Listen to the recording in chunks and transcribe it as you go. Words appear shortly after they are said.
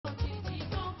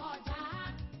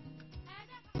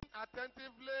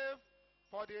attentively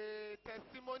for the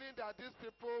testimony that these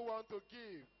people want to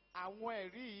give. Àwọn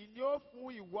ẹ̀rí yìí ni ó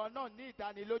fún ìwọ náà ní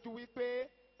ìdánilójú wípé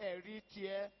ẹ̀rí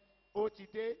tiẹ̀ ó ti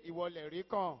dé ìwọlẹ̀rí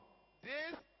kan.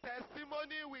 This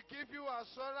testimony will give you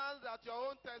assurance that your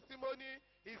own testimony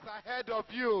is ahead of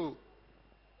you.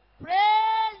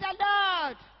 Praise the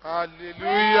Lord.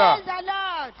 Hallelujah. Praise the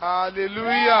Lord.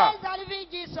 Hallelujah. Praise the living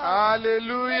Jesus.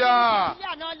 Hallelujah.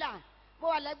 Mo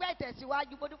wà lẹ́gbẹ́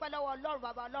ìtẹ̀síwájú, mo dúpẹ́ lọ́wọ́ Ọlọ́run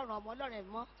bàbá Ọlọ́run ọmọ Ọlọ́run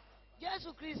ẹ̀mọ́.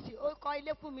 Jésù Kristi ó kọ́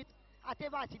ilé fún mi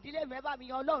àtẹ̀bà àti ìdílé mi, ẹ bá mi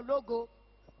yan Ọlọ́run lógo.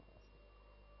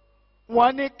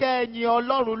 Wọ́n ní kẹ́yìn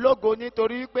Ọlọ́run lógo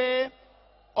nítorí pé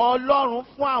Ọlọ́run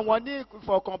fún àwọn ní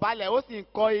ìfọ̀kànbalẹ̀ ó sì ń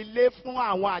kọ́ ilé fún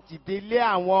àwọn àtìdílé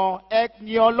àwọn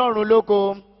ẹ̀yìn Ọlọ́run lógo.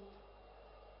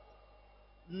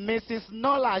 Mrs.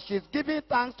 Nola, she's giving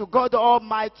thanks to God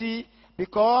Almighty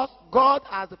because God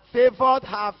has favored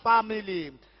her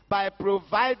family by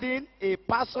providing a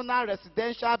personal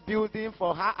residential building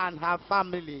for her and her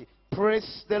family.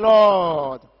 Praise the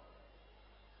Lord.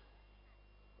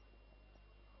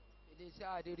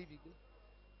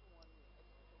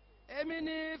 Èmi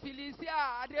ni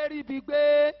Felicia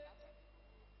Adéribigbe.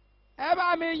 Ẹ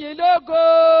bá mi yìn lógo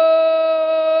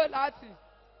láti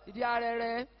ìdí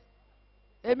arẹrẹ.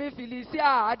 Èmi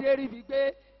Felicia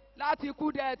Adéribigbe láti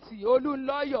Kúdẹ̀tì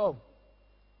Olúnlọ́yọ̀.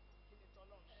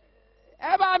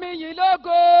 Ẹ bá mi yìn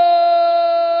lógo.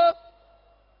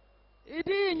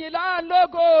 Ìdí ìyìn là ń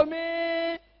lógo mi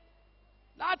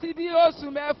láti bí oṣù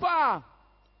mẹ́fà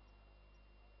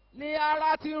ni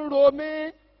ara ti ń ro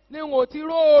mí ni n ò ti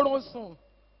róorun sùn.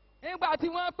 Nígbà tí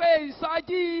wọ́n pe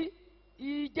ìsọjí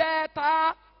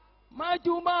ìjẹta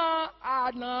mọ́júmọ́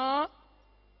àná.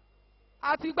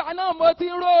 Àtìgbà náà mo ti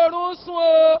ń róorun sùn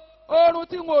o. Oorun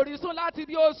tí n ò rí sùn láti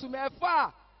bí oṣù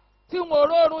mẹ́fà. Tí n ò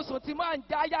róorun sùn tí máa ń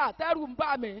jáyà tẹ́rù ń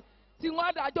bà mí. Tí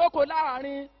wọ́n dájókòó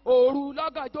láàrin òru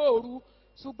lọ́gànjọ́ òru.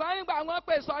 Ṣùgbọ́n nígbà wọ́n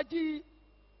pè sọjí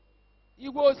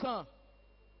ìwòsàn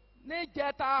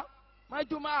níjẹta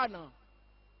mọ́júmọ́ àná.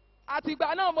 Àtìgbà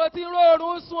náà mo ti ń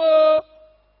róorun sùn o.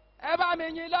 Ẹ bá mi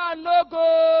yìn Ọlọ́run lógo.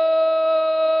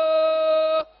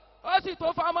 Ó sì tó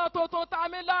fọmọ tuntun ta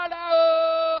mí lọ́rẹ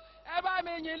o. Ẹ bá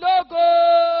mi yìn lógo.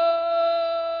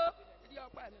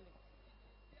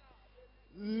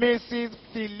 Mrs.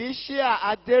 Felicia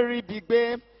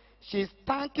Aderibigbe, she's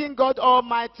thanking God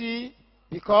Almighty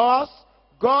because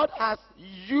God has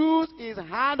used his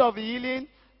hand of healing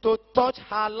to touch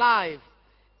her life.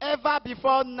 Ever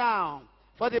before now,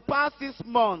 for the past 6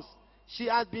 months, she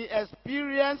has been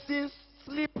experiencing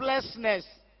sleeplessness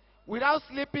without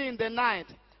sleeping in the night.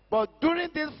 But during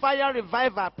this fire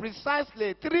revival,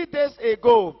 precisely 3 days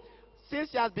ago,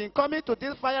 since she has been coming to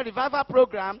this fire revival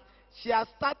program, she has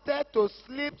started to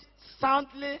sleep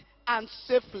soundly and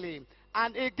safely.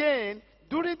 And again,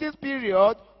 during this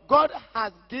period, God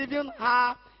has given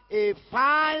her a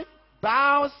fine,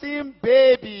 bouncing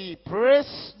baby.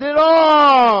 Praise the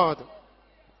Lord.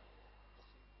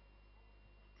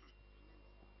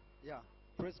 Yeah,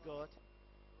 praise God.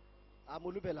 I'm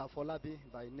Olubela Folabi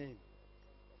by name.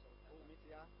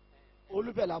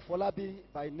 Olubela Folabi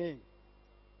by name.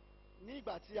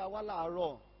 Nígbà tí a wá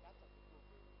láàárọ̀,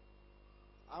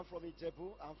 I'm from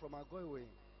Ijebu, I'm from Agoiwe.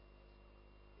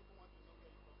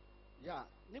 Yeah,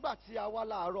 nígbà tí a wá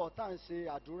láàárọ̀ tá à ń ṣe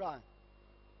àdúrà,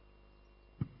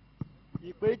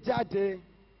 ìpè jáde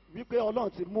wípé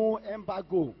Ọlọ́run ti mú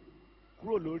embargo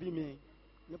kúrò lórí mi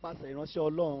nípasẹ̀ ìránṣẹ́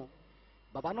Ọlọ́run.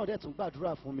 Bàbá náà dẹ̀ tún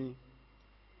gbàdúrà fún mi.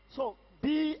 So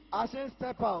bí a ṣe ń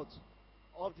step out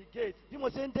of the gate, bí mo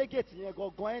ṣe ń dé gate yẹn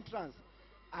gangan entrance,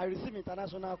 I receive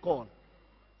international call.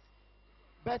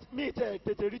 But me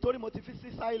tètè rí torí mo ti fi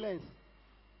sí silence.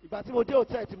 Ìgbà tí mo dé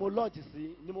hotel tí mo lodge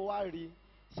sí ni mo wá rí.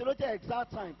 Ṣé ló jẹ́ exact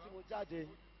time tí mo jáde.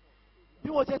 Bí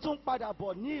mo ṣe tún padà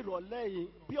bọ̀ ní ìrọ̀lẹ́ yìí,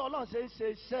 bí Ọlọ́run ṣe ń ṣe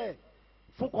iṣẹ́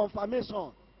fún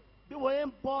confirmation. Bí mo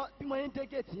ń dé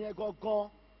gate yẹn gangan,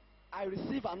 I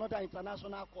receive another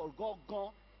international call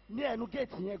gangan ní ẹnu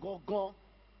gate yẹn gangan.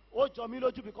 Ó jọ mí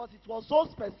lójú because it was so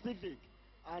specific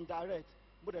and direct.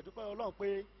 Mo dẹ̀ dúpẹ́ Ọlọ́run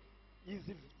pé is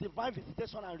divine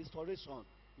visitation and restoration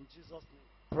in Jesus' name.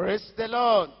 Praise the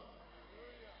Lord.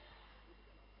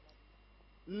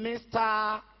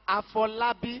 Mr.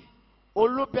 Afolabi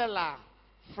Olubela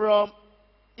from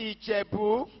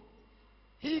Ijebu,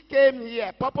 he came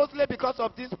here purposely because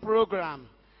of this program.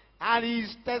 And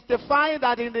he's testifying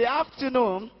that in the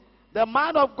afternoon, the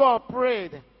man of God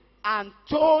prayed and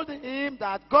told him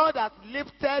that God has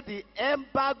lifted the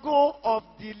embargo of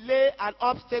delay and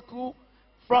obstacle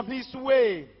from his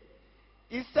way.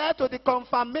 He said to the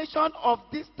confirmation of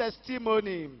this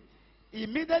testimony,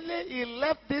 immediately he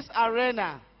left this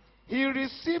arena, he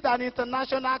received an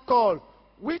international call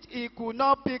which he could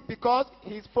not pick because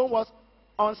his phone was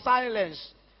on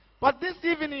silence. But this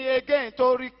evening again, to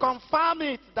reconfirm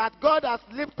it, that God has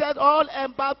lifted all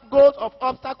embargoes of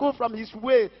obstacles from his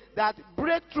way, that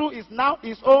breakthrough is now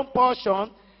his own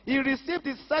portion, he received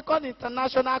his second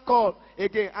international call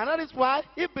again. And that is why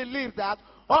he believes that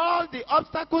all the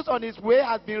obstacles on his way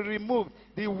has been removed.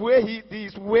 His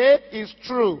way is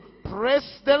true.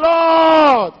 Praise the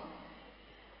Lord.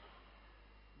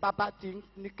 Baba ti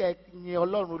ní kẹ́ yin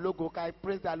Ọlọ́run lógo ká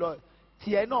praise the Lord.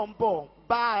 Tiẹ̀ náà ń bọ̀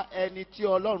bá ẹni tí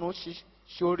Ọlọ́run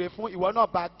ṣoore fún ìwọ náà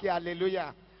bá kí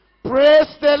hallelujah.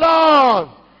 Praise the Lord.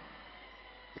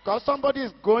 Because somebody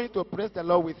is going to praise the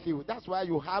Lord with you. That's why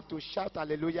you have to shout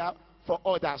hallelujah for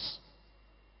others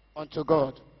unto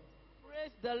God.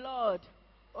 Praise the Lord.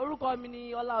 Orúkọ mi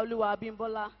ni Ọláolúwa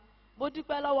Abímbọ́lá. Mo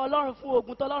dúpẹ́ lọ́wọ́ Ọlọ́run fún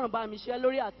ogun tọ́lọ́run bá mi ṣe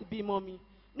lórí àti bímọ mi.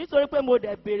 Nítorí pé mo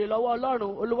dẹ̀ béèrè lọ́wọ́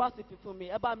Ọlọ́run, Olúwa sì fi fún mi.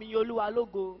 Ẹ bá mi yin Olúwa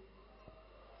lógo.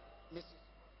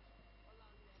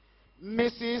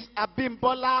 Mrs.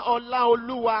 Abimbola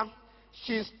Olaoluwa,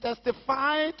 she's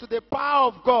testifying to the power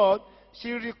of God.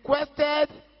 She requested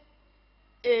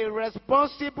a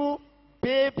responsible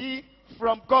baby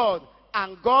from God,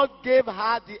 and God gave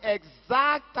her the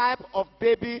exact type of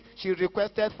baby she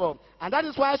requested for. And that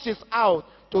is why she's out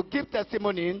to give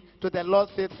testimony to the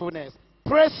Lord's faithfulness.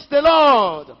 Praise the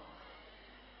Lord.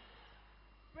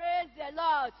 Praise the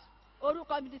Lord.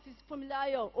 Orúkọ mi ni Sisi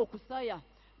Fúnmiláyọ̀ Òkùnsànyà.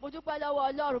 Mo dúpẹ́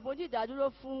lọ́wọ́ Ọlọ́run, mo ní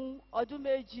ìdádúró fún ọdún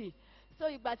méjì. So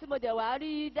ìgbà tí mo dẹ̀ wá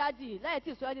rí dádì, láì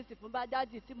tí ìsọ ẹni sì fún bá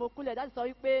dádì tí mo kúnlẹ̀, dádì sọ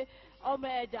wípé ọmọ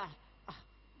ẹ̀dà.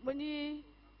 Mo ní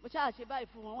mo ṣáà ṣe báyìí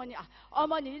fún wọn. Wọ́n ní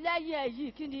ọmọ nìyí lẹ́yìn ẹ̀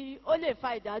yìí kí ni ó lè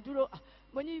fa ìdádúró.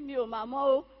 Mo ní mi ò máa mọ̀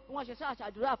o. Wọ́n ṣe ṣáà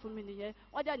ṣàdúrà fún mi nìyẹn.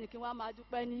 Wọ́n dẹ̀ ní kí wọ́n máa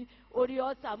dúpẹ́ ní orí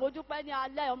ọ̀tà. Mo dúpẹ́ ní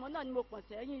alẹ́ ọmọ náà ni mo pọ̀n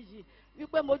sẹ́yìn yìí.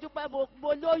 Wípé mo dúpẹ́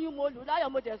mo lóyún mo lù láyọ̀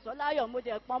mo dẹ̀ sọ láyọ̀ mo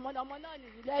dẹ̀ pọn ọmọ náà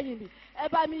nìyí lẹ́yìn mi. Ẹ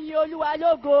bá mi yin Olúwa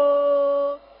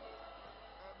lógo.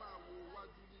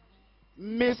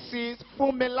 Mrs.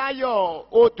 Fumilayo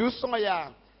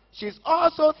Odusanya, she's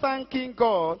also thanking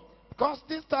God because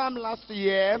this time last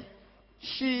year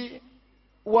she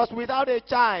was without a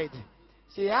child.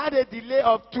 She had a delay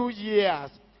of 2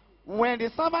 years. When the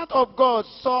servant of God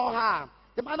saw her,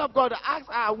 the man of God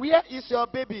asked her, "Where is your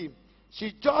baby?"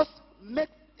 She just made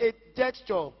a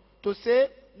gesture to say,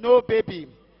 "No baby."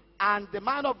 And the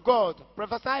man of God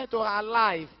prophesied to her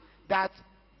life that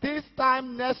this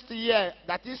time next year,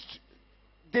 that is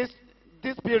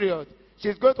this period,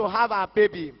 she's going to have her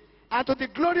baby. And to the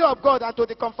glory of God and to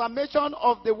the confirmation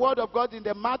of the word of God in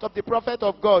the mouth of the prophet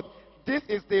of God, this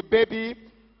is the baby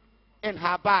in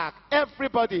her back.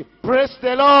 Everybody, praise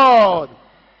the Lord.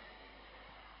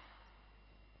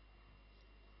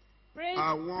 Praise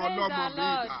the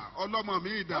Lord.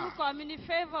 Orúkọ mi ni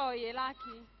Favour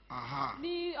Oyelaki.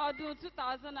 Ní ọdún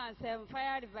 2007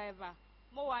 Fire Revival,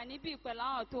 mo wà níbí pẹ̀lú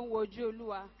àwọn tó ń wojú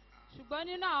Olúwa. Ṣùgbọ́n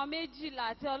nínú àwọn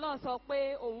méjìlá tí Ọlọ́run sọ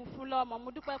pé òun fún lọ́mọ,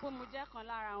 mo dúpẹ́ pé mo jẹ́ kan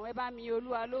lára àwọn. Ẹ bá mi yin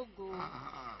Olúwa lógo.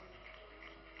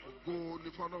 Ògo ni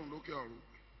fọ́lọ́run lókè ọ̀run.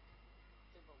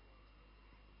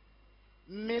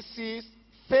 Mrs.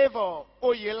 Favour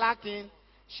Oyelaki,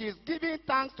 she's giving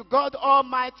thanks to God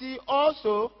Almighty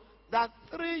also that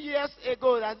 3 years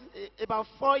ago, that about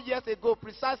 4 years ago,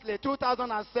 precisely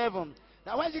 2007,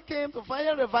 that when she came to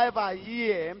Fire Revival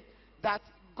here, that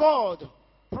God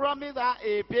promised her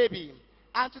a baby.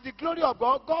 And to the glory of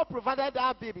God, God provided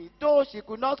her baby, though she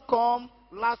could not come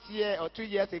last year or 2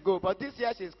 years ago. But this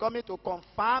year she's coming to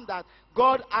confirm that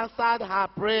God answered her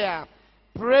prayer.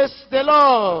 Praise the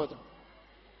Lord.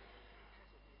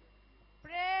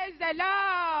 Praise the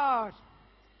Lord.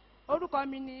 Orúkọ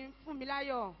mi ni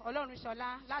Fúnmiláyọ̀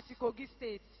Ọlọ́runṣọlá láti Kogi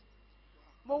State.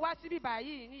 Mo wá síbí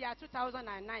báyìí ní ya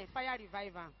 2009 Fire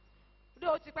Revival.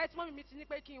 Ó ti pẹ́ tí mọ́mí mi ti ní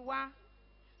pé kí n wá.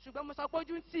 Ṣùgbọ́n mo sọ pé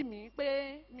ojú ń tì mí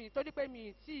pé torí pé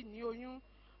mi tí ní oyún.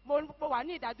 Mo wà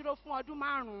ní ìdádúró fún ọdún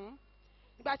 5.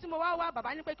 Ìgbà tí mo wá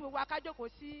bàbá ní pé kí mo wá kájókòó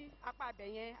sí apá abẹ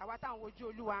yẹn àwa táwọn wojú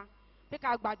Olúwa pé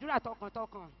ká gbàdúrà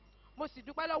tọkàntọkàn. Mo sì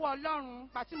dúpẹ́ lọ́wọ́ Ọlọ́run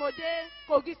gbà tí mo dé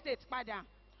Kogi State padà.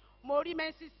 Mo rí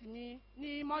menses mi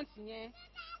ní mọ́ǹtì yẹn.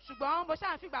 Ṣùgbọ́n mo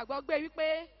ṣáà fi gbàgbọ́ gbé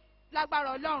wípé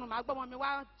lágbára Ọlọ́run màá gbọ́mọ mi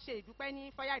wá ṣe ìdúpẹ́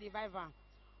ní Fire Revival.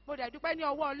 Mo dẹ̀ dúpẹ́ ní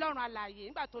ọwọ́ Ọlọ́run alààyè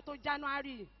nígbà tó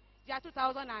January ya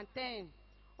 2010.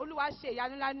 Olúwa ṣe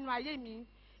ìyanu ńlá nínú ayé mi.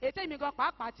 Ètè mi gan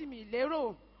pàápàá tí mi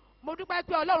lérò. Mo dúpẹ́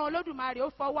pé Ọlọ́run Olódùmarè ó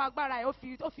fọwọ́ agbára ẹ̀ ó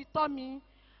fi tọ́ mi.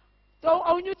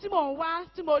 Oyún tí mò ń wá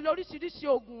tí mo lo oríṣiríṣi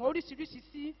oògùn oríṣiríṣi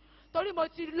sí. Torí mo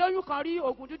ti lóyún kan rí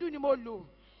oògùn dúdú ni mo lò.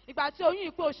 Ìgbà tí oyún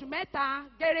yìí pé oṣù 3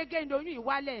 gẹ́rẹ́gẹ́ ni oyún yìí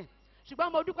wálẹ̀.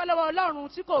 ṣùgbọ́n mo dúpẹ́ lọ́wọ́ ọlọ́run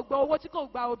tí kò gba owó tí kò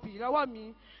gba obì lọ́wọ́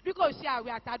mi bí kò ṣe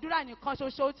àwẹ̀ àtàdúrà nìkan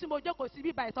ṣoṣo tí mo jókòó sí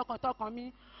bíbá ìtọkàntọkàn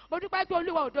mi mo dúpẹ́ pé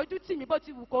olúwa ò dojú tì mí bó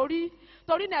ti wù kó rí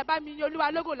torí náà bá mi yin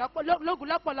olúwa lógo lógun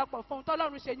lọ́pọ̀lọpọ̀ fún ohun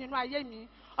tọ́lọ́run ṣe nínú ayé mi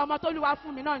ọmọ tólúwa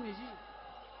fún mi náà nìyí.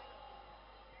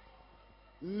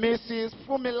 Mrs.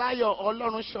 Fumilayo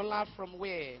Olorunshola from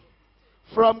where?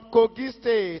 From Kogi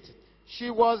State.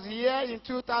 She was here in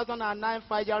 2009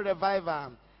 Fire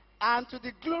Revival. And to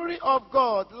the glory of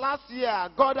God, last year,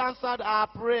 God answered our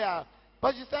prayer.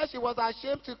 But she said she was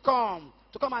ashamed to come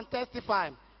and testify.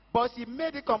 But she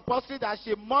made it compulsory that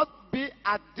she must be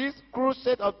at this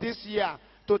crusade of this year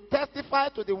to testify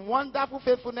to the wonderful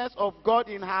faithfulness of God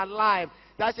in her life.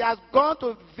 That she has gone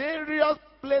to various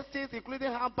places,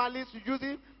 including herbalists,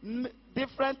 using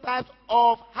different types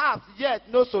of herbs, yet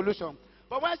no solution.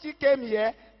 But when she came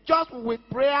here, just with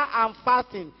prayer and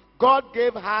fasting, God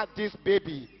gave her this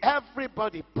baby.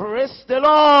 Everybody, praise the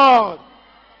Lord.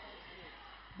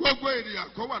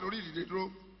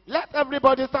 Let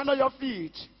everybody stand on your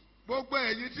feet.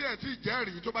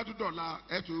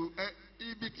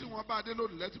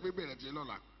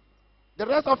 The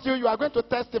rest of you are going to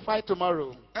testify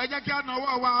tomorrow.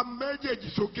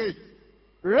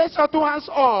 Raise your two hands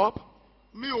up.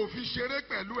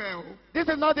 This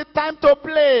is not the time to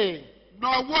play.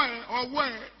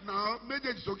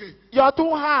 Your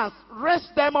two hands, raise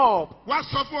them up.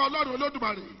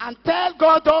 And tell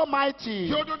God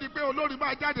Almighty,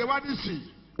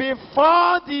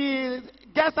 before the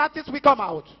guest artists will come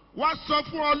out,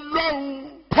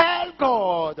 tell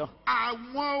God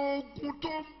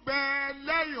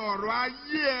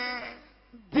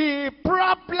the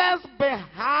problems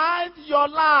behind your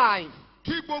life.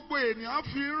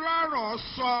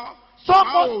 So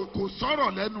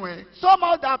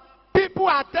much that people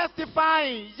are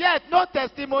testifying, yet no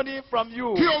testimony from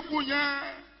you.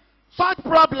 Such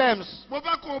problems,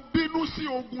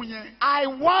 I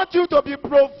want you to be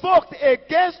provoked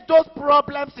against those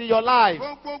problems in your life.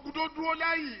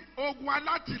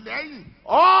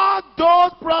 All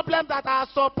those problems that are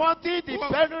supporting the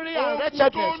penury and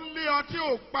wretchedness,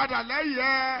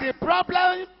 the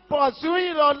problem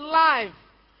pursuing your life,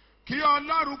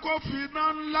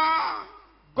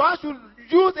 God should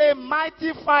use a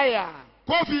mighty fire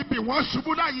to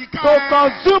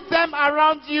consume them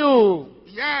around you.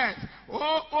 Yes.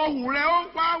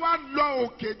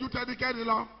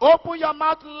 Open your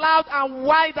mouth loud and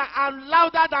wider and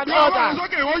louder than others.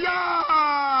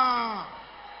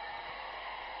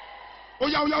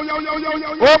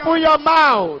 Open your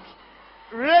mouth.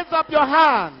 Raise up your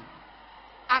hand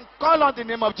and call on the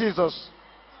name of Jesus.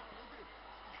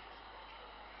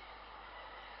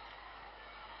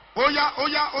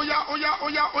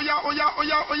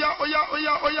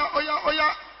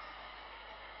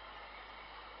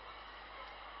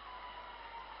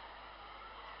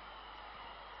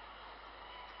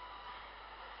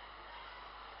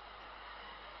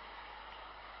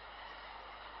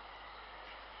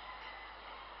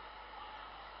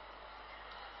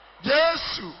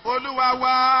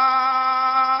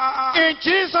 In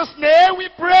Jesus' name we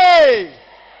pray.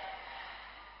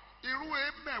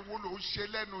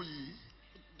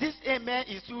 This amen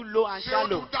is too low and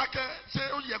shallow.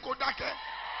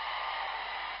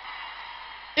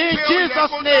 In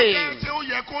Jesus' name,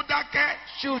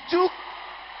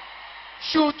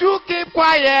 should you keep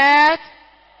quiet?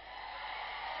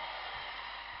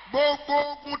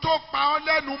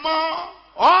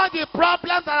 All the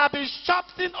problems that have been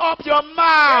shutting up your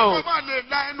mouth,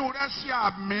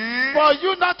 for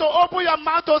you not to open your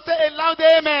mouth to say a loud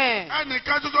amen.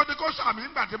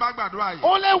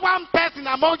 Only one person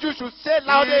among you should say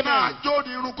loud amen.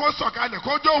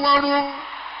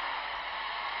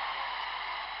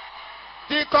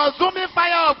 The consuming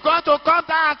fire of God to come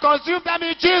down and consume them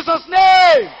in Jesus'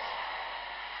 name.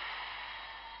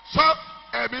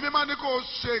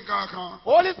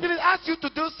 Holy Spirit asks you to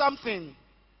do something.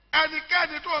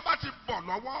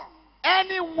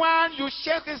 Anyone you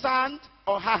shake his hand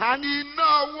or her hand,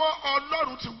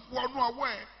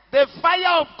 the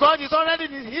fire of God is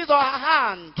already in his or her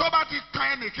hand.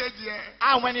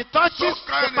 And when it touches the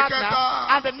partner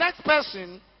and the next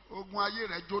person,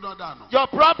 your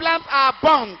problems are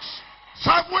burnt.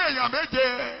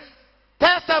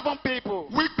 Tell 7 people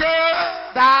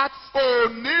that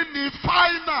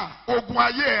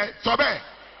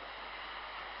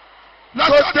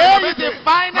today is the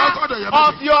final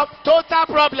of your total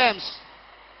problems.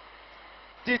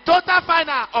 The total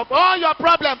final of all your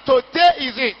problems, today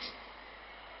is it.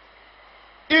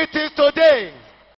 It is today.